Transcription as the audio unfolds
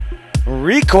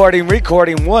Recording,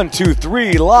 1, 2,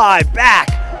 3, live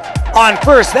back on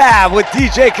First Ave with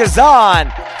DJ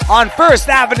Kazan on First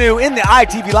Avenue in the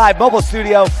ITV Live mobile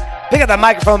studio. Pick up that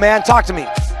microphone, man. Talk to me.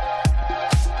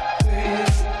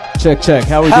 Check.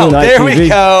 How we doing, there ITV? We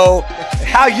go.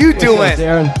 How you doing?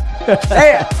 Darren?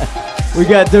 Hey, we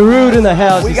got Darude in the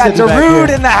house. we got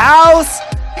Darude in the house.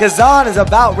 Kazan is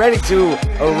about ready to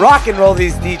rock and roll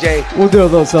these DJ. We'll do a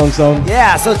little something.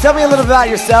 Yeah, so tell me a little bit about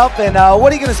yourself and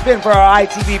what are you going to spin for our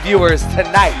ITV viewers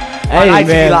tonight on ITV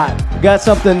man, Live? Got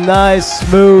something nice,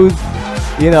 smooth,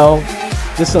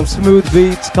 just some smooth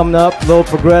beats coming up, a little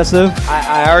progressive.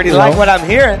 I already like what I'm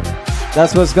hearing.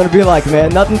 That's what it's going to be like, man.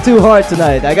 Nothing too hard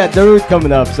tonight. I got Darude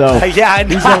coming up, so yeah, I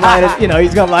know. he's going to light it,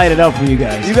 he's going to light it up for you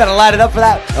guys. You got to light it up for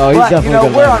that. Oh, he's definitely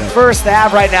going to we're light on it up. First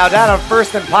Ave right now, down on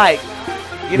First and Pike.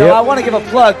 I want to give a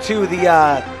plug to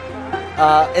the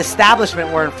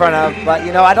establishment we're in front of, but,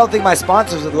 I don't think my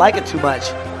sponsors would like it too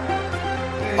much.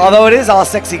 Although it is all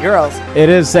sexy girls. It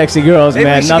is sexy girls, Maybe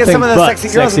man. we should Nothing get some of those but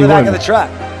sexy girls in the back of the truck.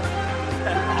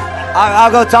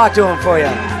 I'll go talk to them for you.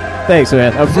 Thanks,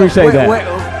 man. I appreciate that.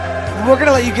 We're going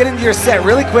to let you get into your set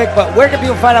really quick, but where can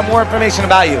people find out more information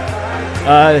about you?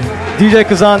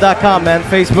 DJKazan.com, man.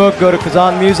 Facebook, go to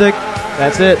Kazan Music.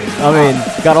 That's it.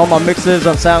 Got all my mixes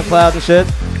on SoundCloud and shit.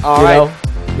 All right.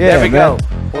 Yeah, there we man. go.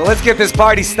 Well, let's get this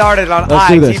party started on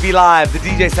Let's do this. ITV Live, the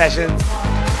DJ sessions,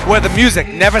 where the music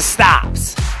never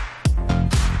stops.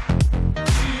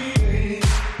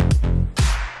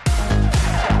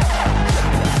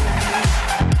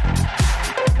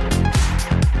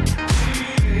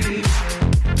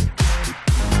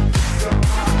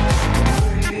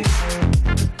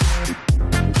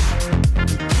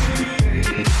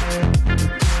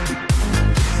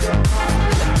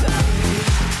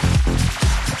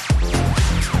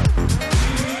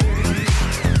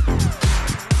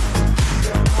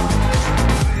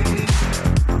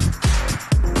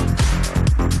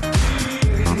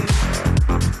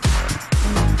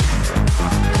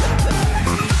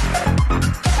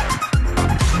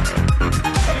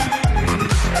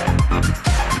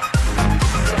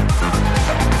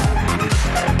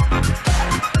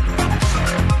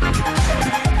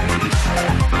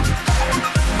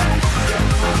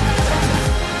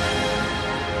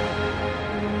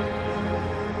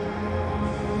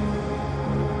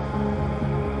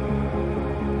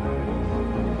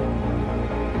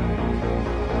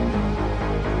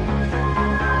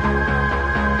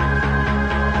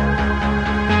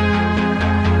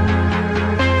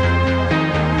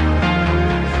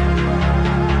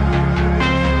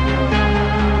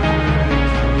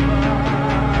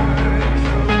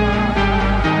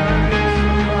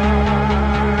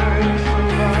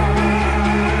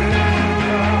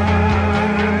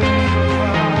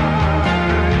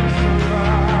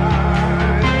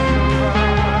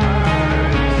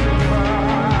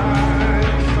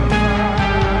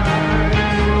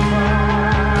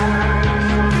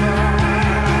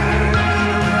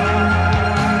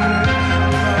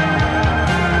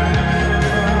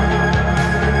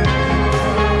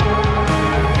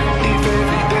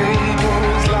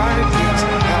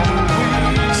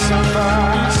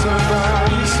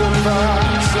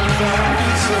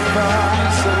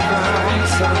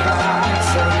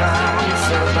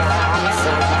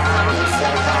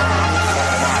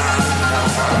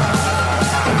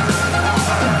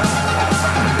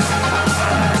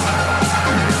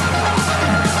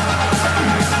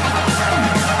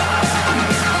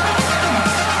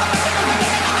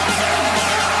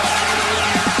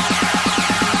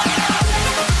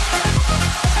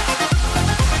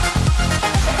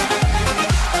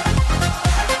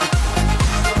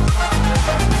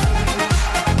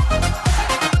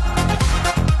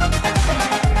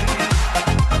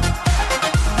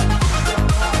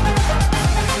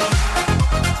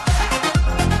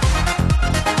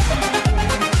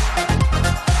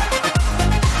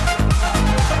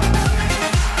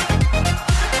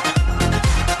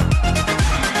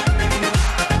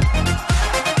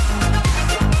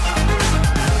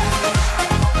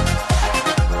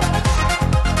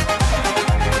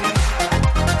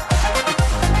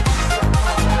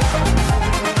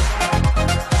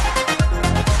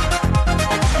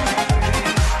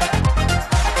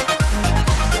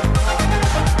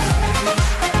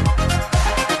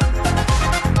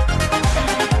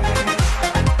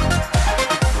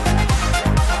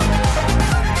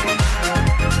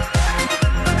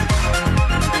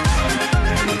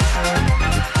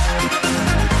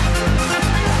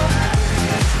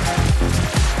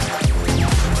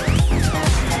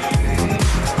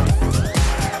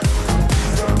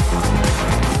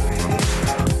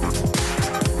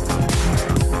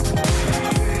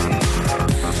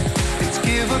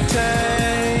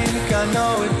 take, I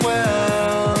know it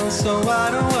well, so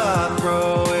why do I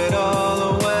throw it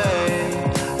all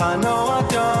away? I know I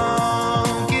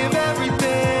don't give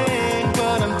everything,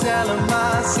 but I'm telling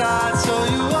my side so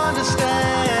you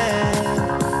understand.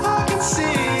 I can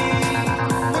see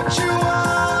what you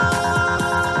are,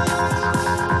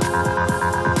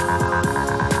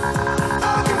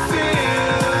 I can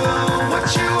feel what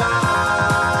you are.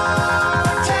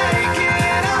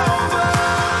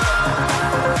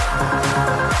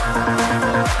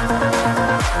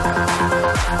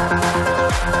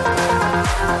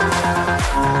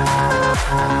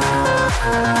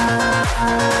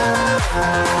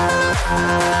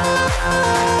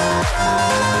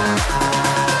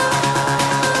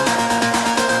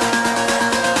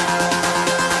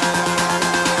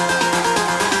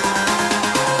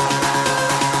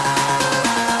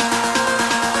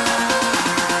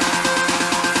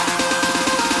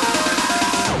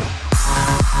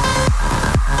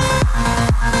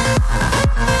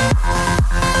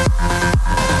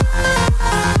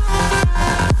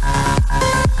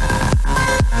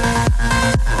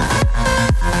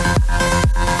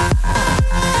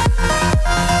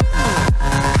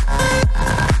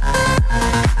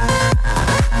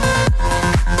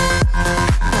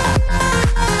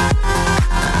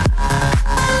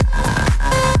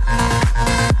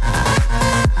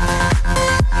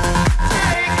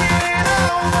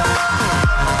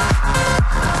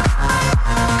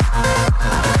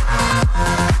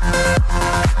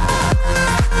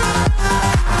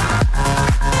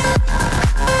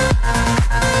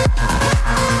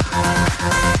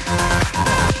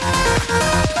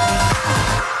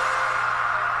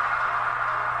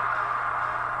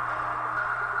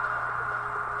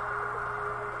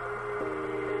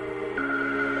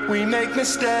 We make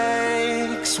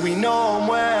mistakes, we know them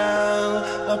well.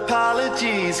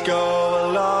 Apologies go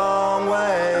a long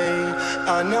way.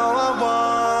 I know I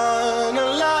want a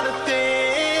lot of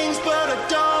things, but I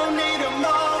don't need them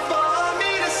all for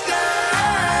me to stay.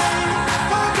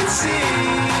 I can see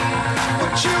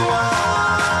what you are,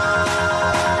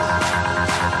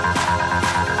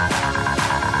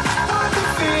 I can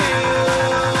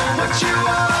feel what you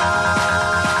are.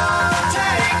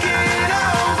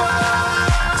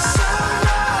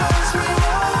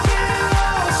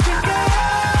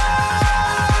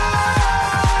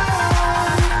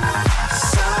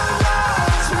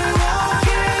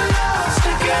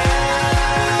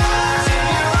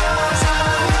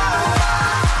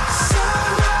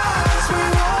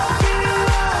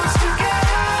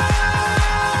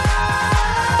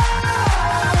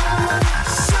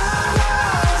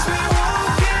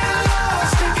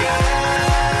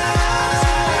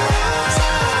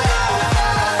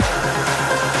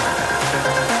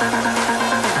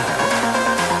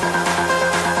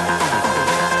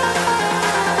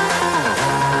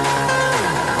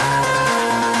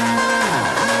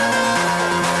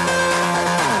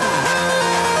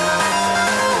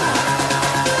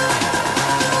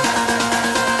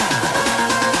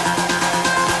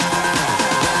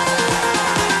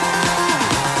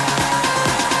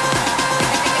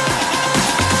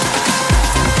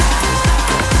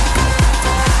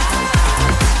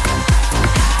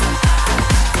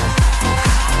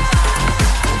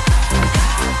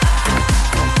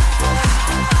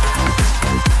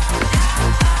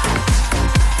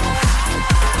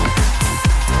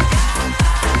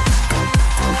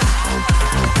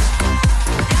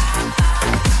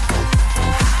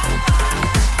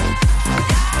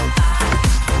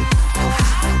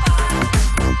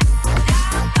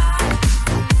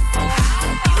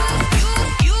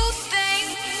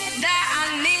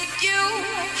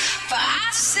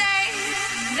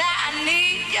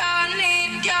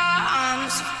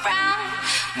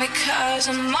 Because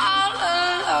I'm all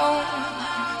alone.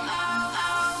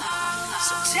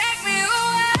 So take me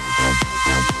away.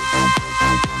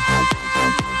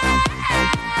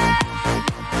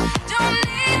 Don't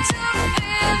need to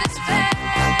feel this pain.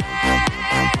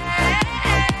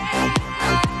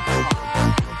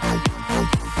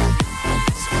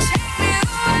 So take me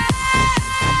away.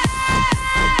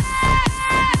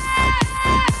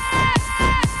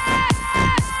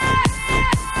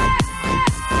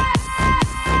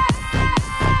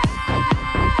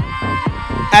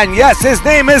 And yes, his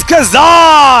name is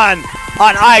Kazan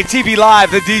on ITV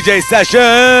Live, the DJ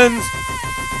sessions.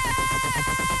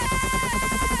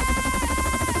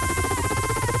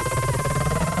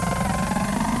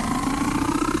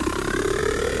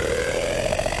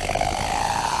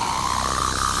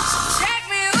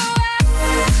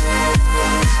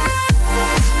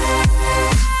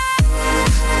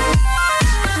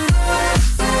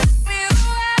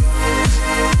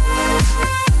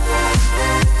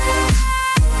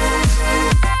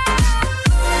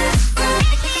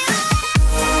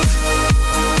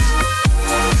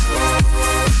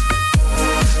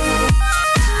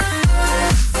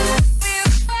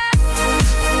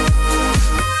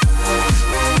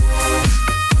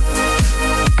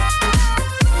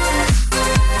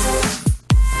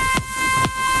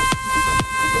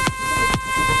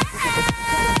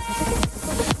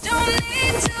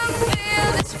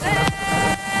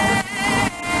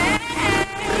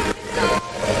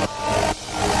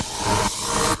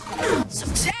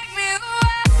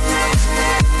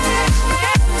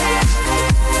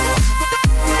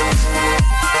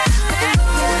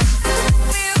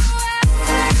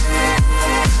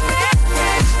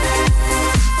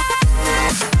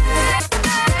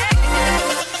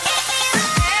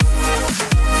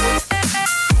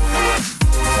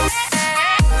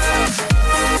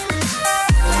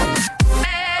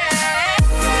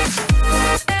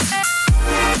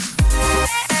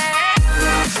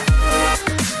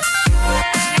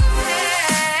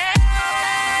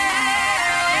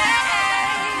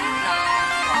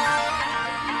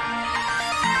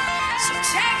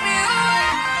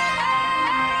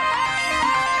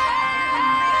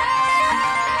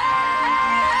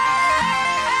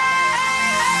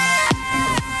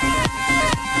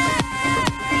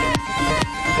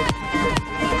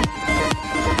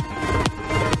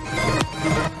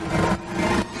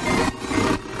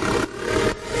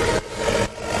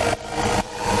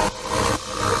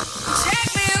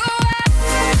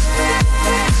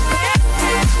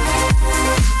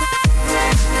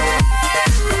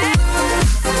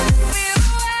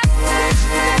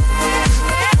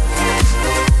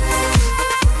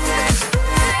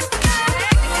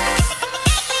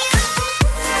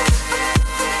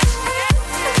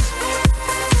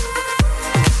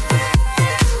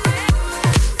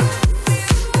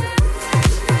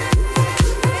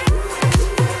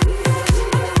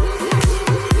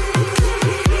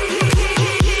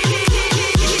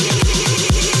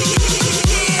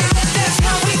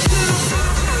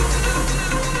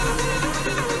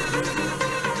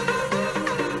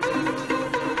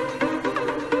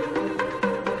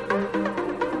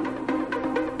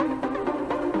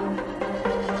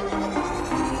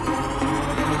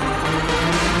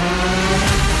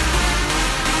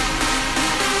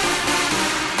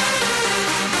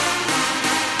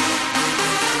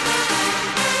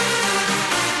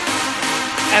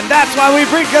 And that's why we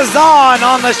bring Kazan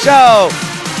on the show.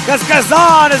 Because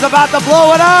Kazan is about to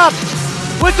blow it up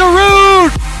with the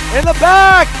Rude in the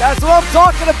back. That's what I'm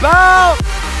talking about.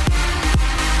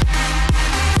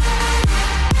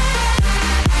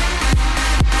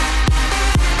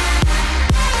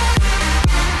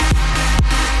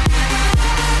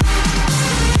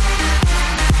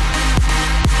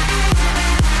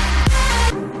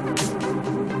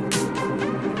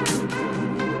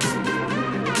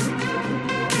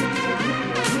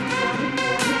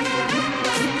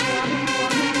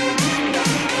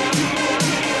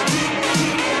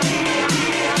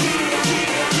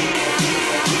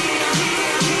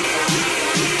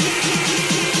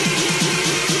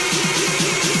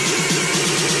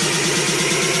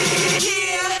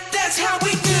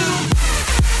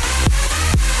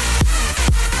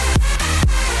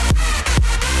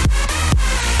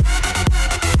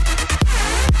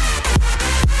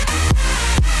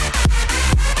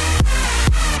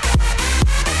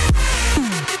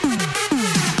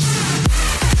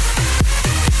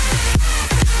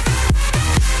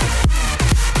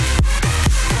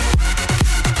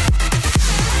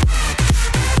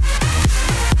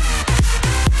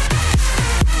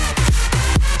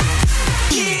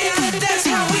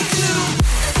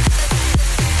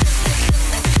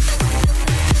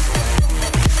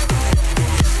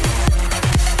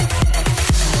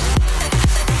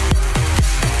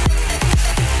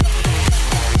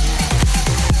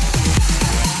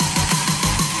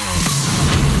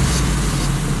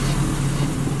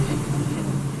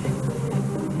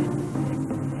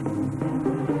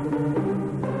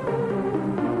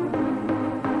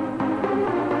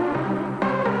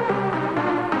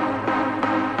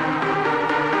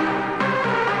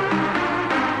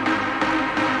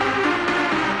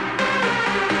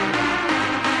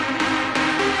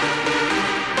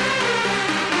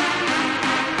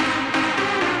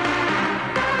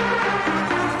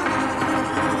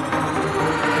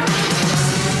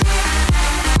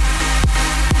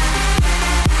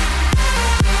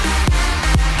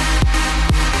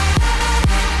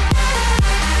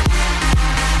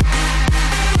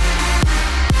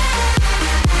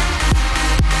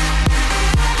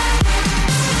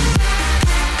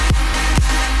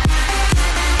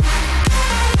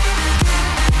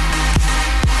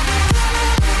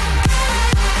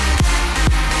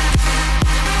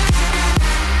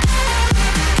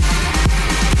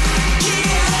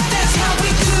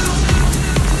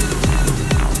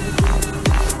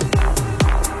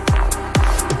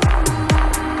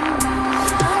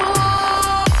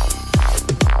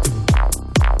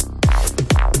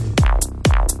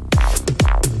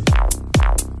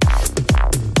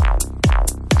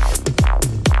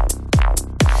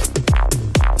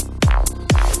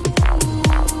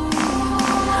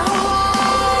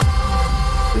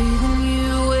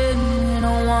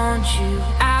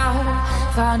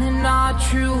 Finding our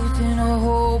truth in a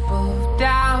hope of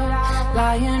doubt,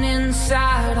 lying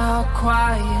inside our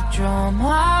quiet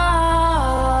drama.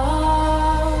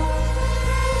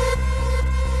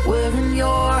 Wearing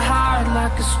your heart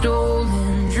like a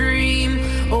stolen dream,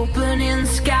 opening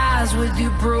skies with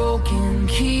your broken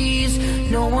keys.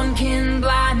 No one can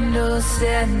blind us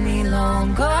any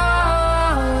longer.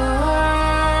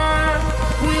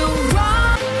 We'll run.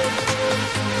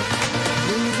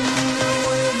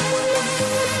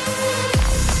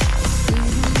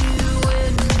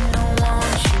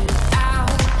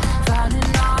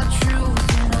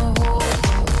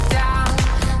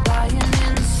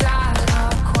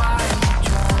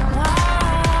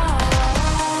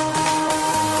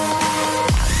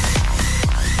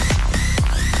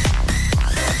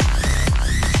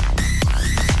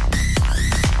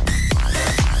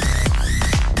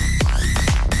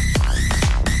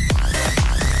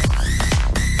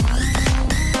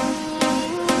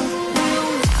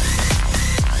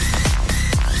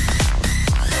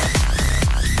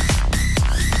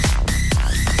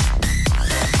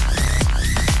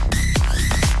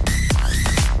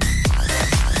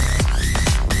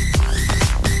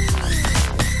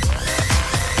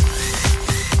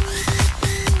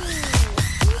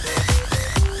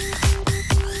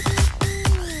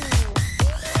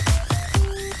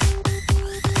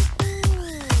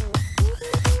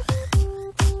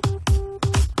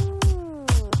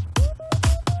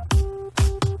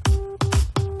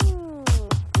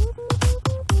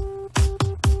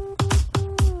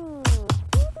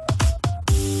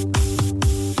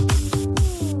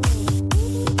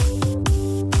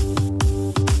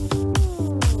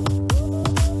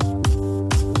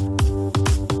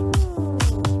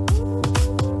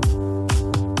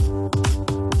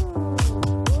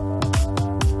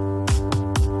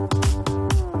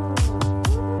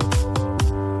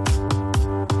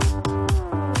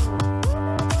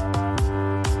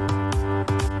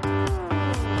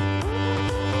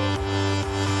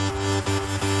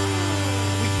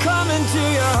 into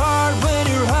your heart when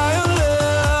you're high on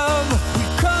love. We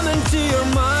come into your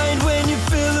mind when you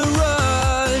feel the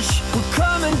rush. We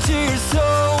come into your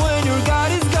soul when your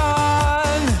God is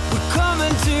gone. We come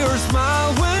into your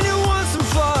smile when you want some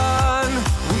fun.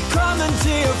 We come into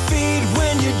your feet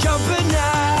when you jump at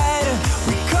night.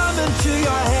 We come into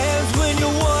your hands when you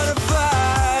wanna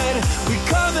fight. We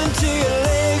come into your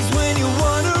legs when you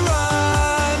wanna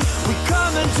run. We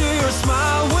come into your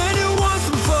smile when you want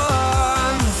some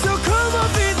fun. So come on,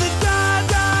 beat the da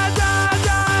da da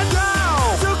da da.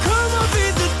 So come on,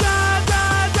 beat the da da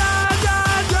da da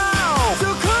da. So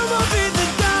come on, beat the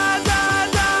da da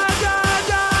da da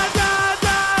da da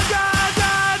da da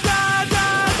da da da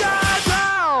da.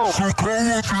 So come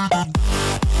on, beat the.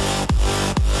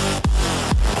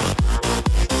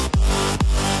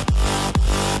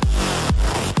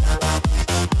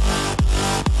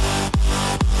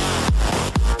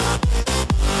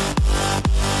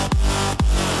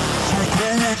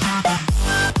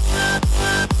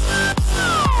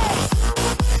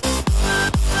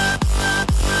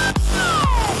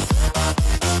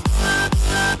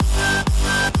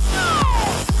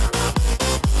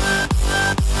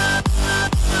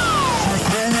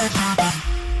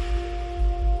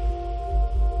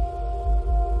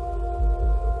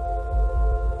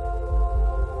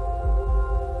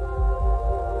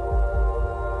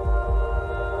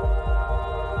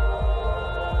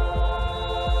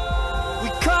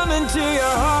 Into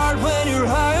your heart when you're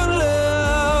high on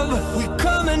love. We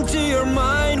come into your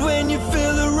mind when you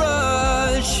feel the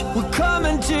rush. We come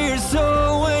into your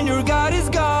soul when your God is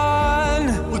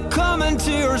gone. We come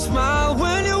into your smile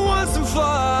when you want some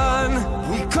fun.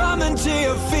 We come into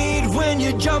your feet when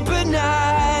you jump at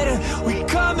night. We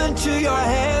come into your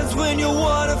hands when you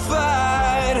wanna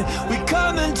fight. We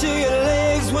come into your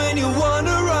legs when you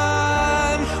wanna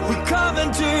run. We come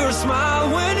into your smile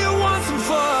when you want some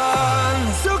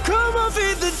fun. So come on,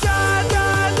 feed the da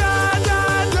da da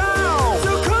da da.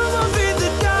 So come on, feed the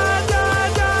da da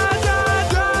da da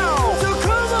da. So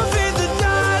come on, feed the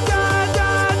da da da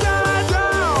da da.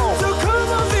 So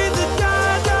come on, feed the da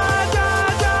da da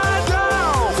da da.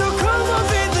 So come on,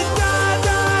 feed the da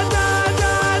da da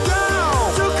da da.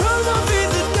 So come on, feed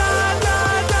the da da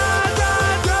da da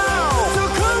da. So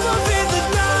come on, feed the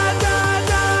da da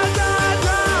da da da.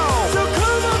 So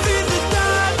come on, feed the da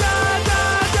da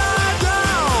da da da.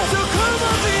 So come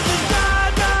on, feed the da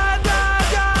da da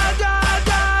da da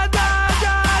da da da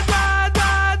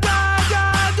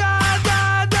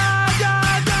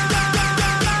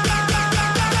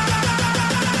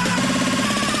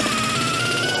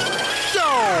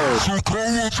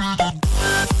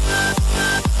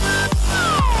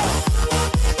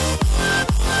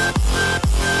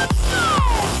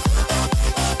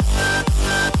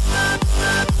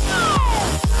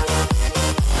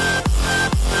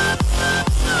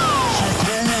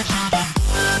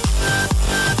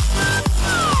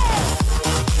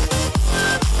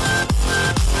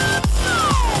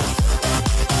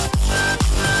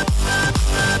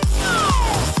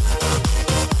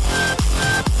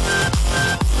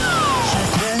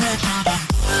da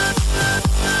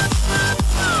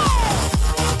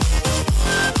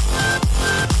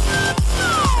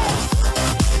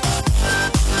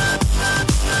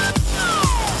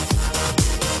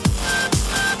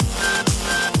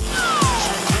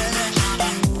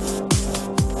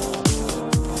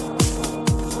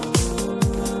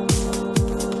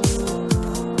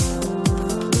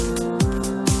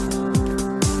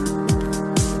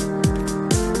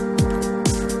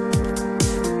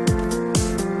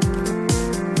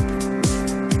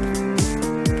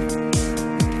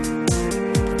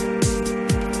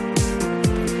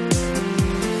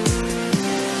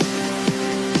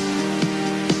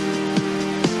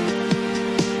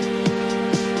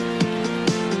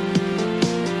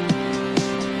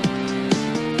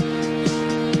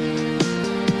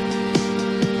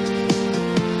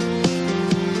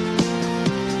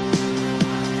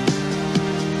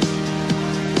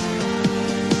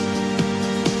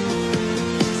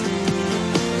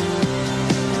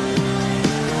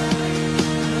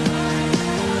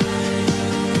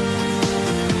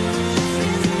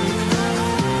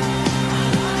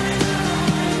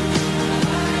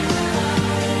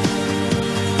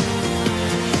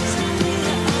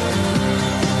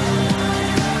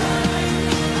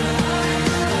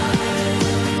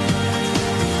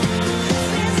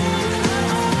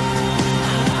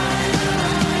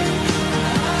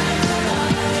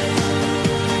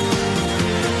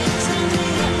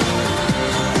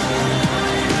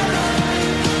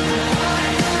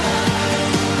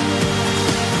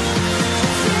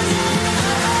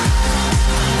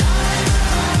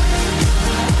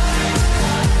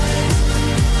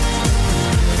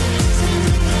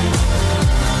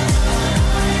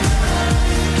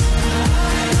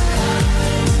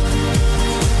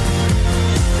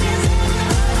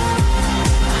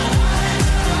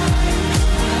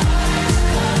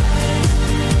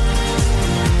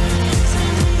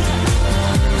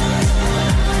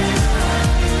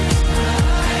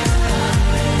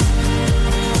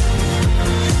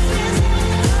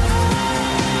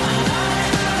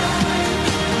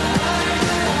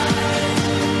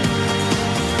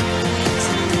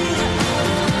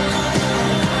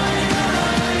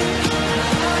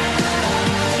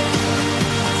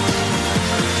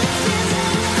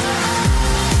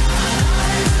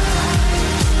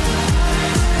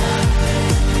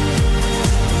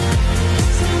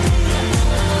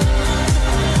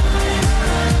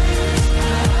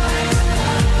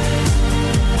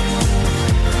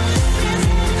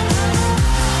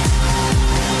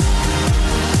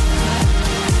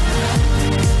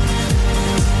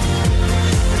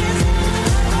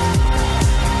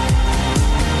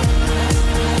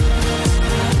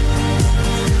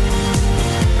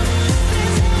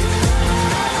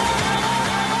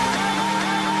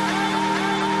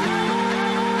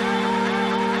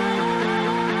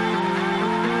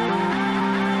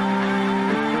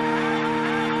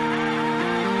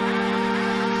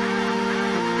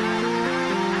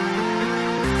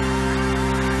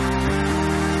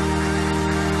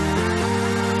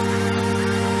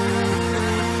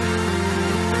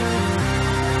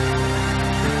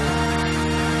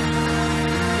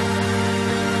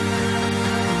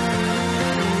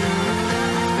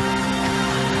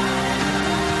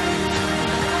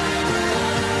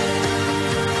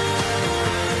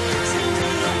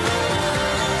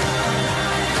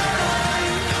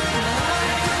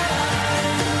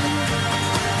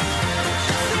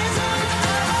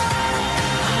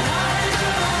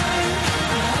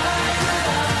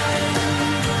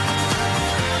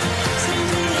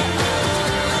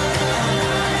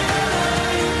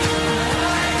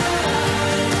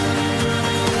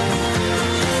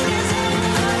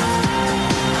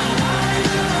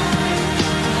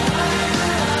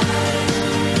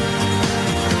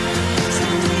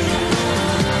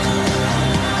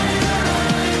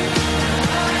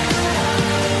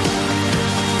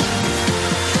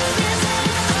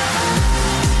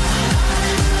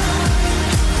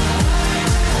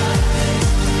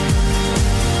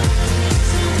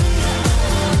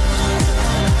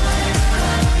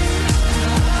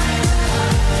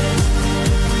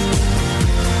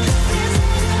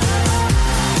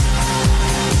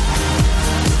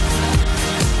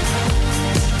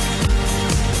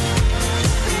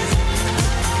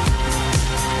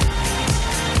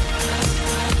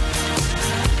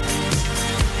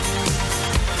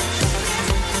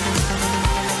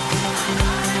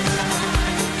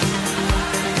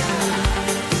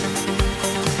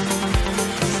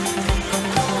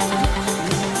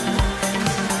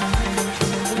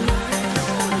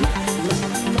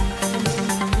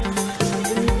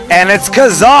And it's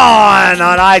Kazan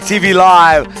on ITV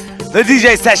Live. The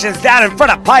DJ session's down in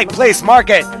front of Pike Place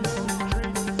Market.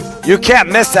 You can't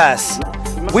miss us.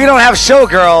 We don't have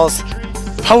showgirls,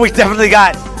 but we definitely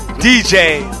got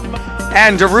DJ.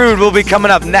 And Darude will be coming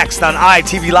up next on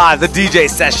ITV Live, the DJ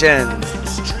session.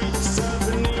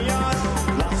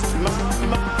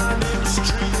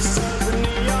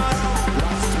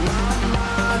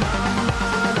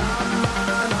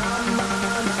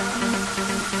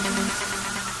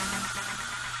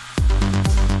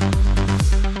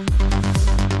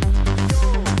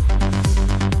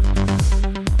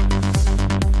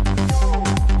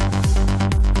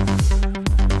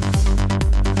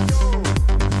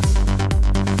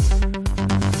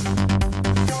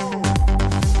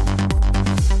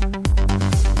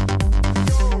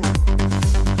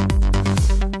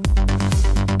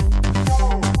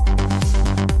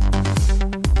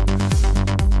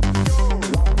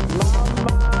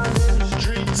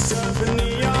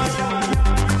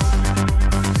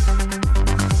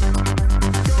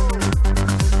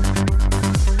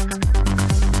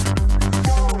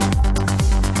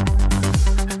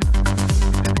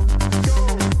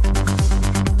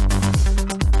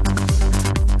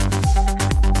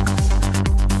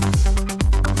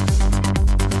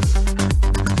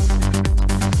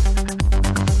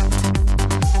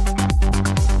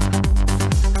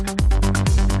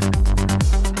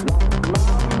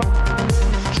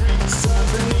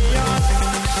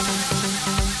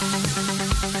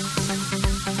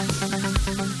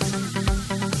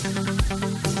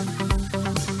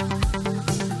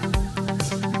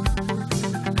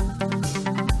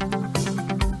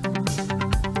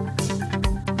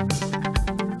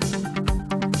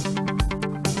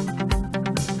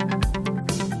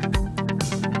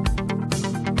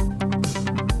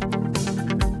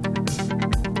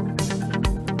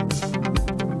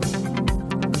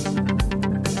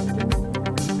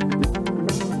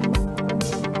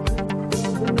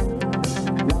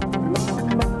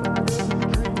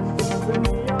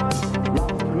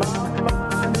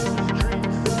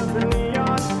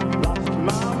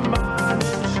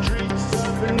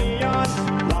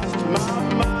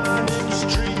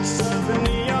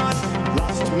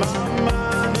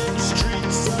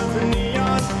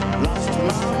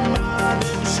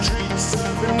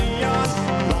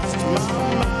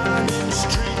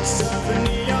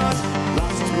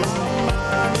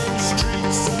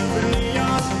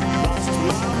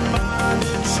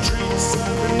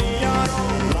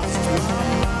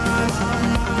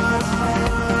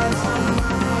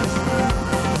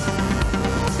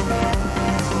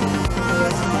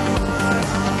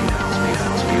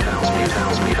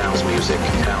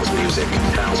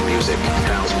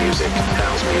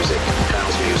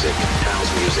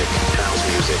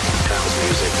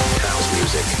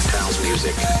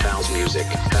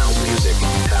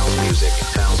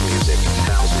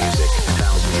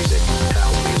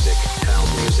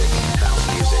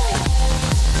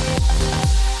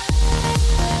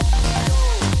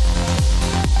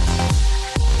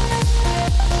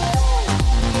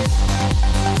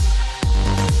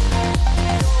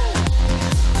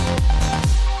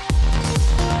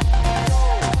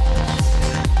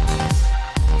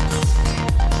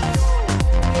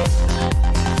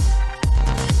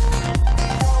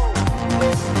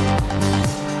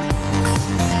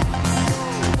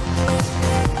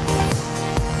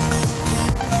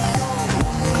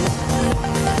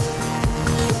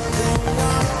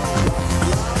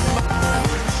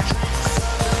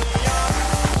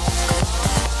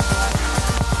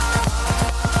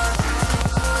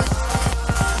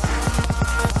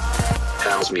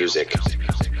 Music.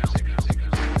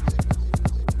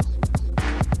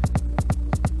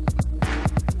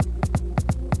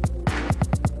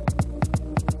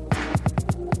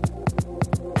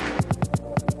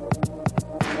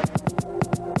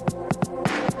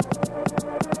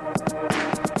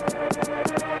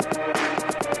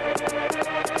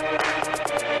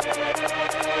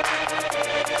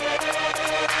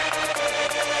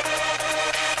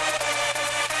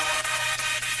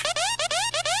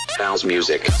 House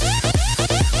music.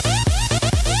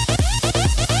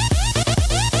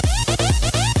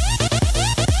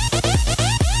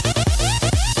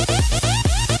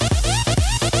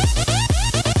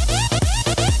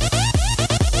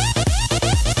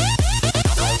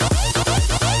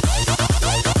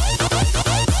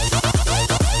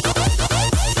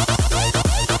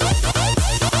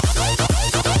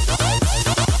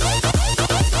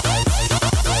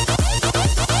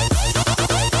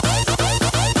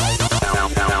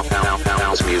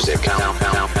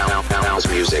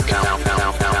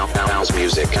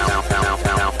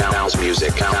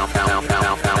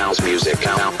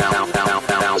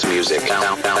 music.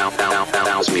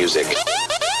 House music.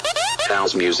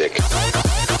 House music.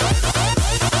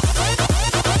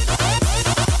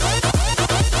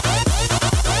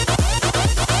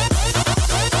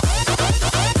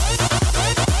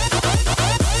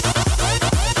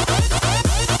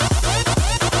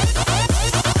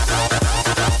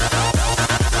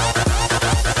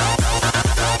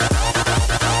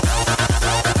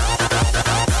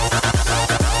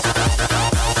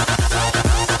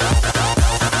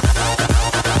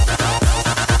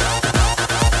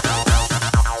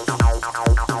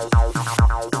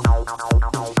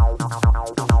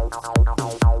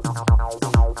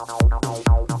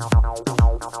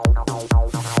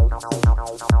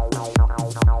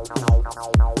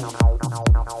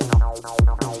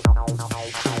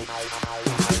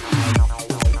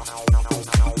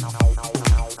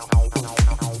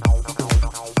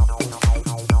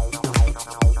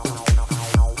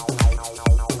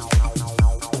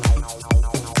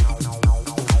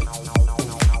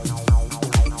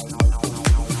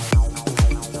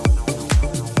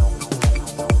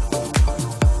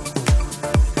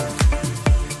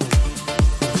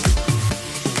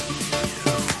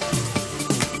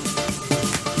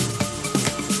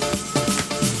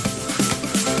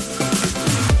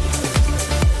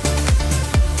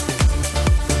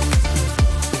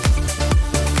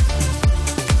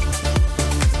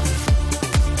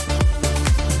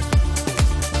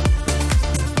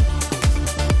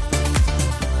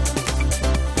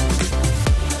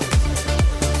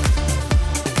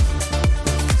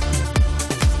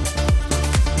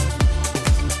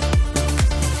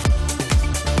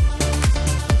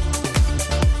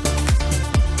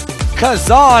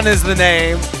 Kazan is the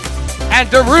name, and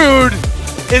Darude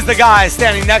is the guy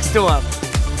standing next to him.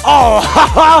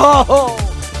 Oh,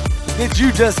 did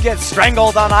you just get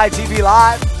strangled on ITV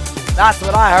Live? That's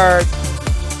what I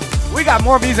heard. We got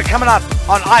more music coming up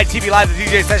on ITV Live, the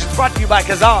DJ sessions brought to you by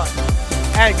Kazan.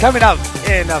 And coming up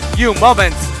in a few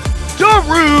moments,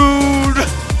 Darude!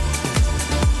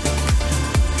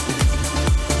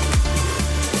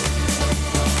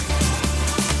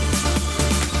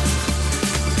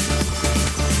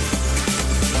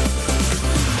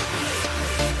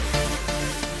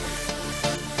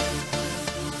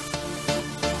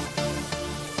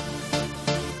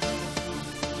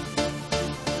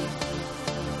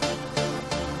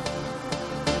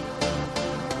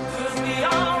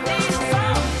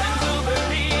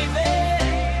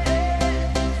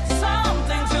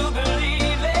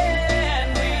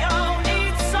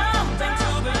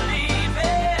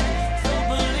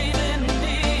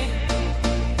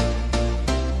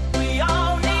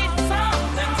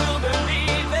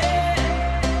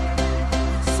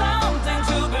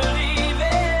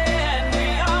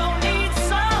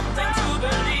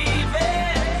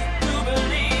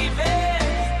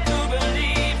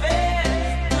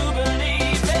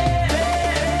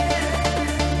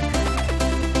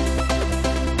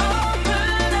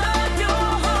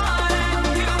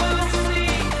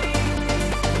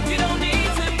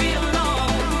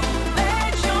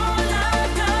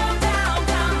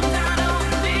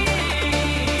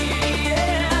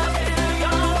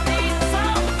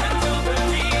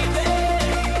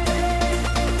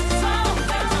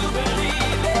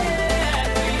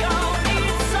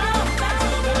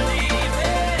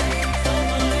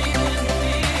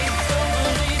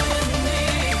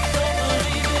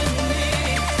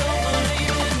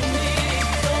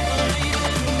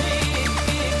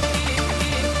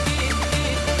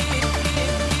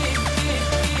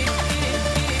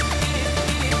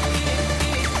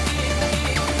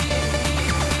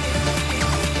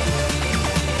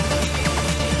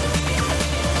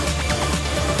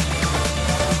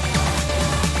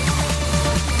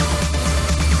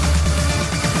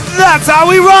 That's how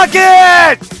we rock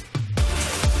it!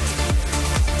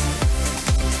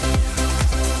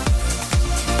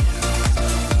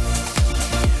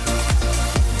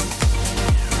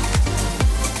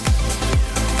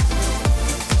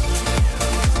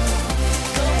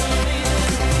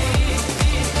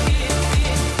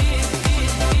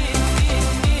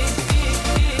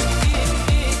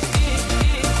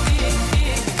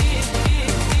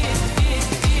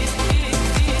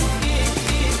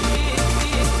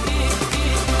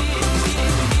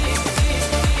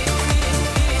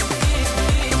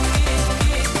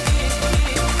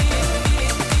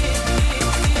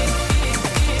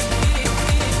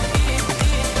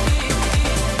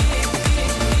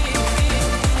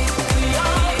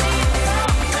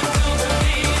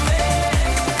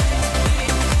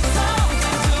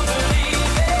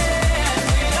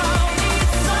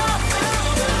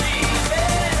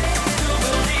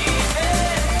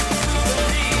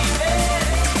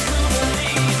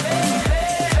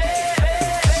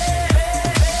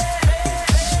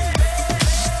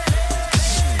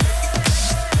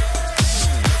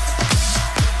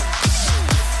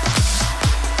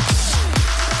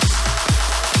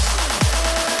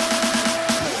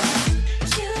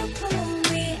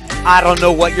 I don't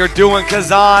know what you're doing,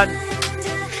 Kazan.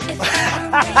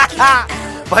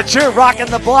 But you're rocking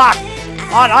the block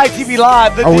on ITV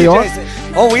Live. The Are we on?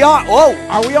 Oh, we are. Oh,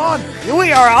 Are we on?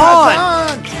 we are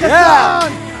on. Kazan!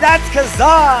 Yeah, that's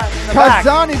Kazan. In the back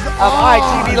Kazan is of on.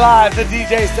 ITV Live, the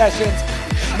DJ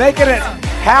sessions, making it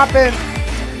happen,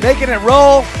 making it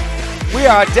roll. We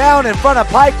are down in front of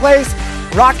Pike Place,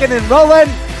 rocking and rolling.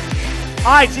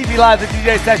 ITV Live, the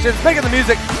DJ sessions, making the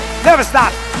music never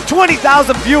stop.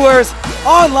 20,000 viewers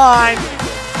online,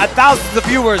 and thousands of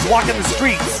viewers walking the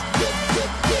streets.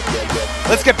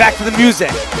 Let's get back to the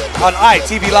music on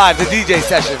ITV Live, the DJ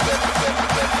sessions.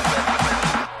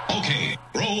 Okay,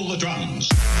 roll the drums.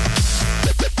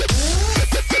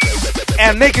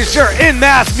 And making sure in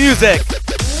mass music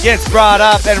gets brought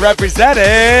up and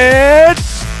represented.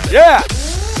 Yeah.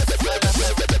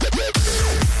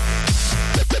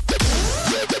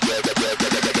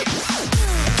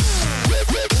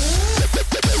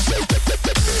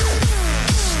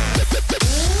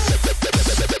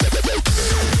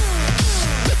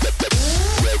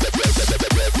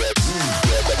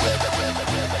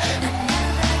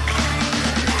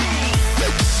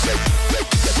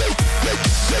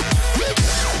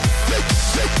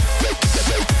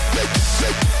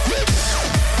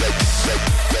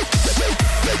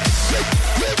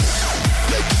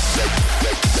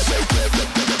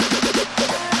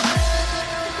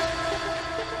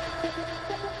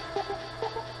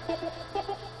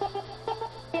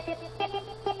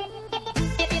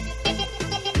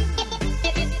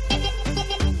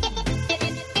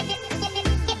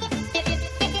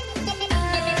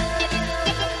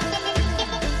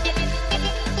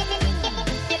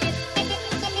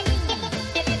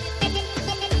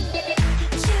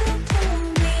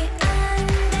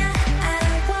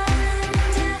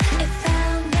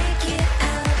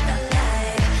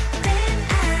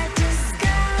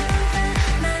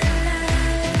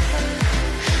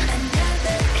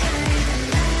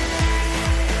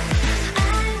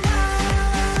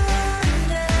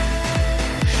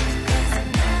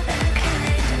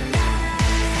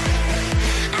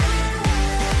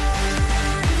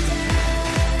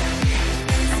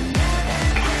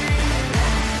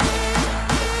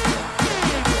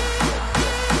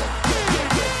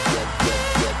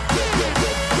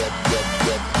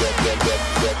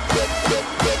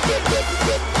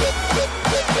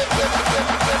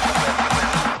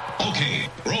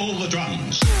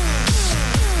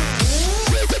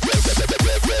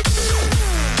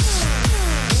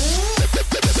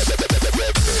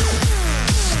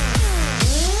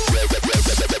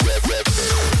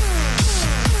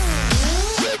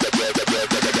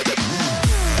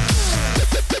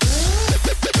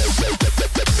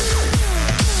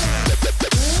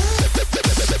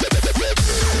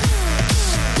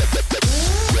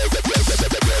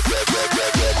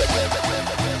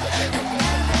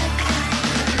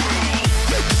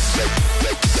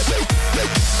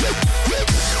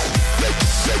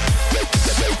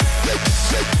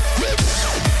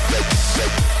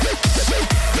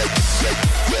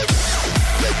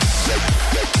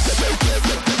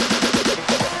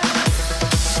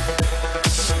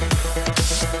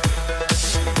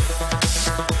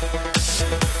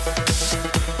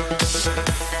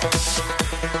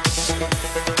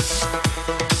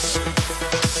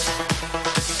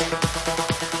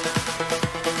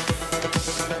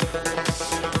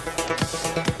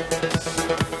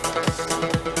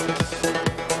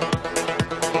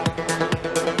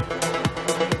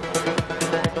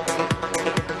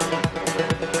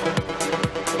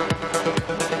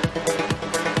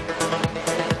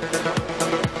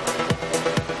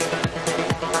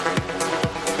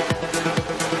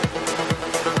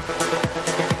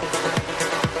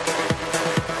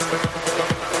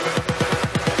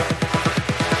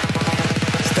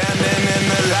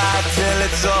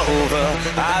 it's over,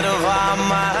 out of our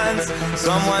minds.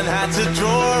 Someone had to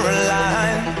draw a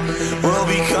line. We'll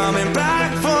be coming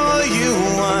back for you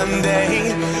one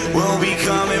day. We'll be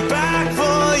coming back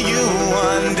for you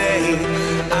one day.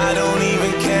 I don't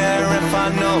even care if I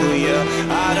know you.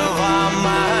 Out of our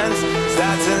minds,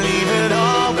 start to leave it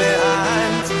all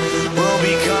behind. We'll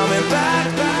be coming back,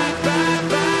 back, back,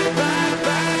 back, back,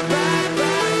 back, back,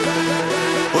 back,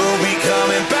 back. We'll be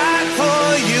coming back for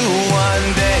you one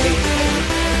day.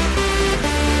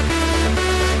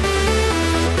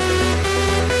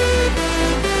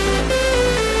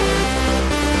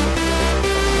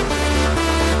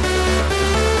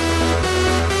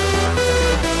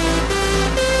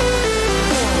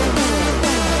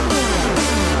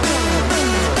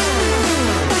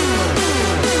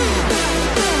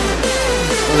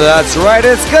 That's right,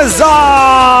 it's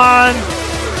Kazan!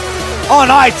 on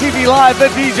ITV Live, the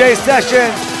DJ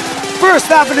session. First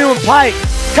Avenue and Pike.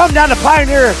 Come down to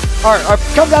Pioneer, or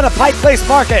come down to Pike Place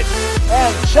Market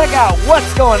and check out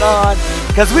what's going on,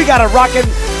 because we got it rocking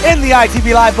in the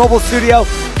ITV Live mobile studio.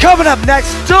 Coming up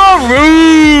next,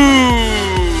 Darude.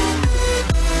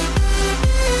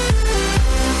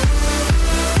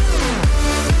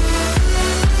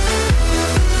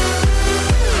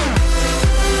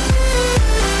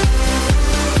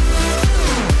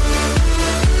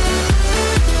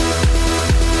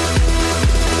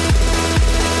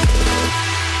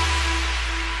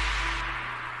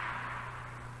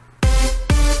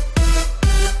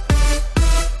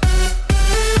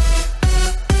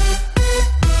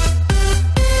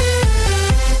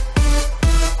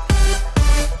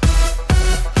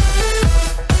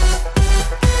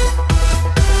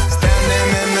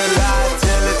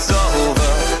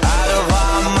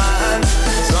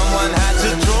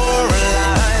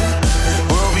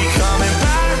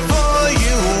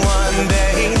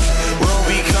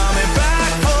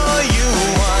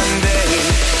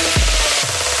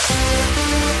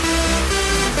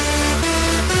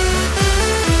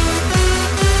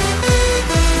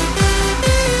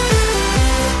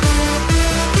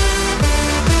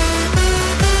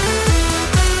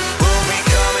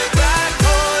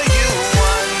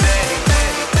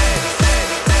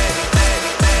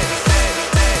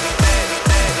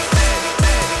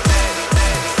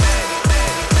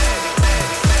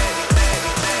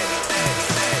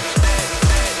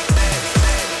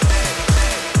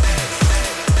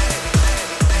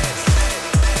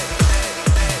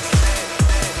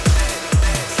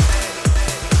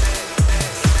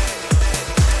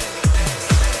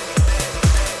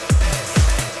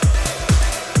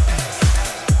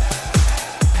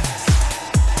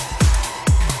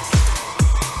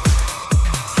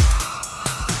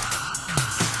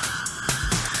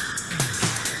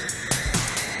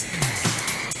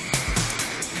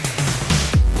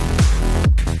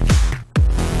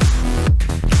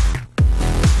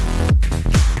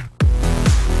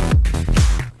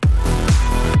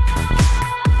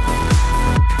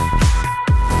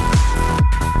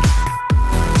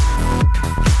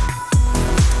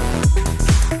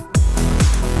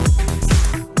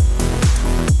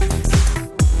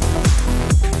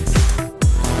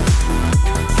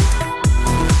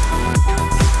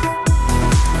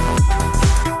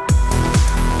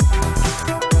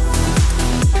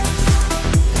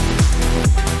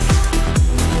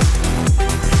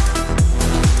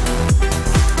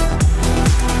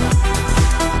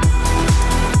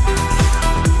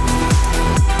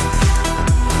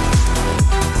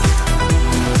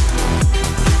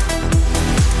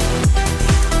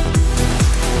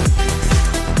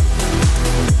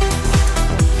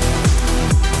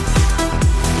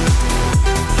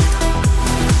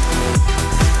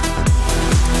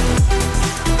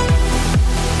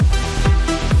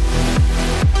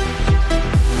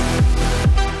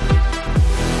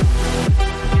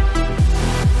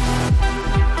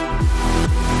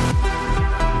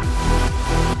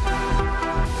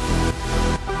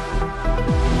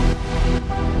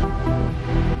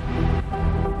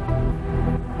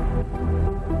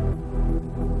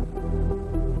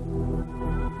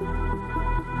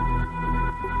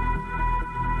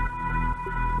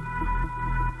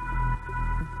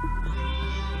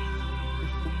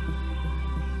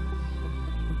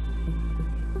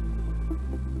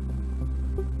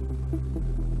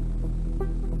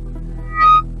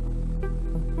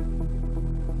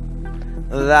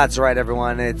 That's right,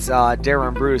 everyone. It's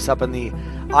Darren Bruce up in the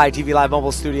ITV Live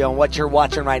mobile studio, and what you're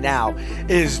watching right now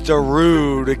is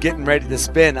Darude getting ready to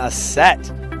spin a set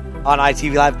on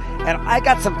ITV Live. And I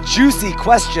got some juicy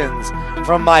questions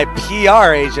from my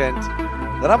PR agent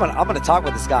that I'm gonna talk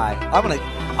with this guy.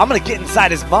 I'm gonna get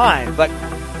inside his mind. But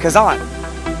Kazan,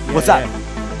 what's up?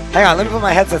 Hang on, let me put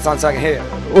my headsets on so I can hear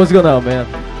you. What's going on, man?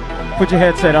 Put your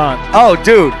headset on. Oh,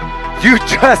 dude,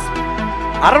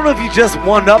 I don't know if you just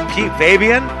one-up Pete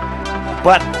Fabian,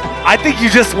 but I think you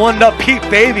just one-up Pete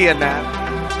Fabian, man.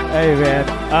 Hey, man.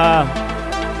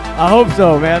 I hope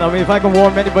so, man. I mean, if I can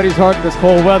warm anybody's heart in this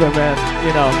cold weather, man,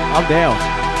 you know, I'm down.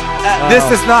 This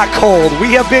is not cold.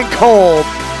 We have been cold,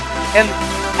 and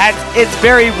it's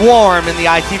very warm in the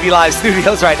ITV Live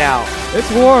studios right now. It's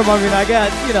warm. I mean,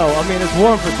 it's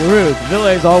warm for Darude.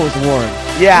 Ville's always warm.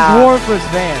 Yeah. It's warm for his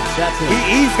fans. That's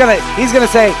it. He's gonna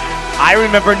say, I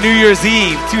remember New Year's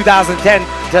Eve 2010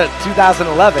 to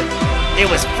 2011. It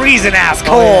was freezing ass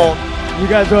cold. Oh, yeah. You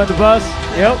guys rode the bus?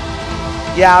 Yep.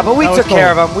 Yeah, but we took care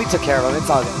of him. It's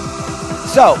all good.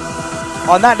 So,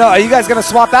 on that note, are you guys gonna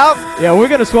swap out? Yeah, we're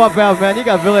gonna swap out, man. You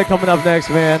got Ville coming up next,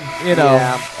 man. You know,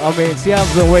 I mean,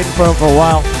 Seattle's been waiting for him for a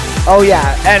while. Oh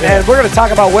yeah, and we're going to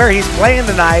talk about where he's playing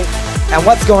tonight and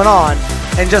what's going on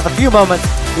in just a few moments.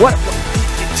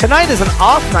 Tonight is an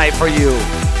off night for you.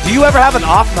 Do you ever have an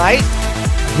off night?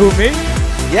 Who, me?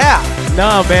 Yeah.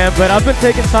 No, man, but I've been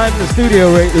taking time in the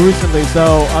studio recently,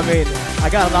 so, I mean, I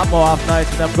got a lot more off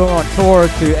nights, and I'm going on tour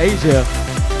to Asia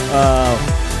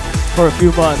for a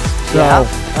few months, so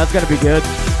that's going to be good.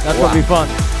 That's going to be fun.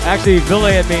 Actually,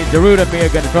 Billy and me, Darude and me are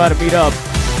going to try to meet up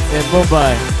in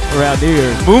Mumbai around New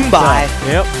Year's. Mumbai? So,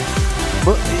 yep.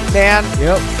 Man,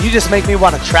 you just make me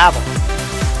want to travel.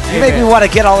 You make me want to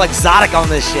get all exotic on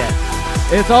this shit.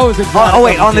 It's always exotic. Oh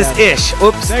wait, on this ish.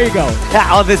 Oops. There you go.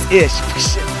 Yeah, on this ish.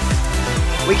 Shit.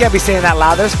 We can't be saying that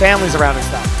loud. There's families around and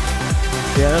stuff.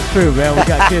 Yeah, that's true, man. We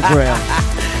got kids around.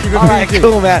 All right,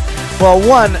 cool, man. Well,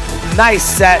 one nice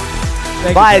set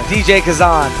by DJ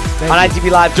Kazan on ITV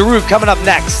Live. Darude coming up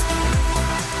next.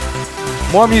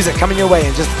 More music coming your way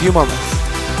in just a few moments.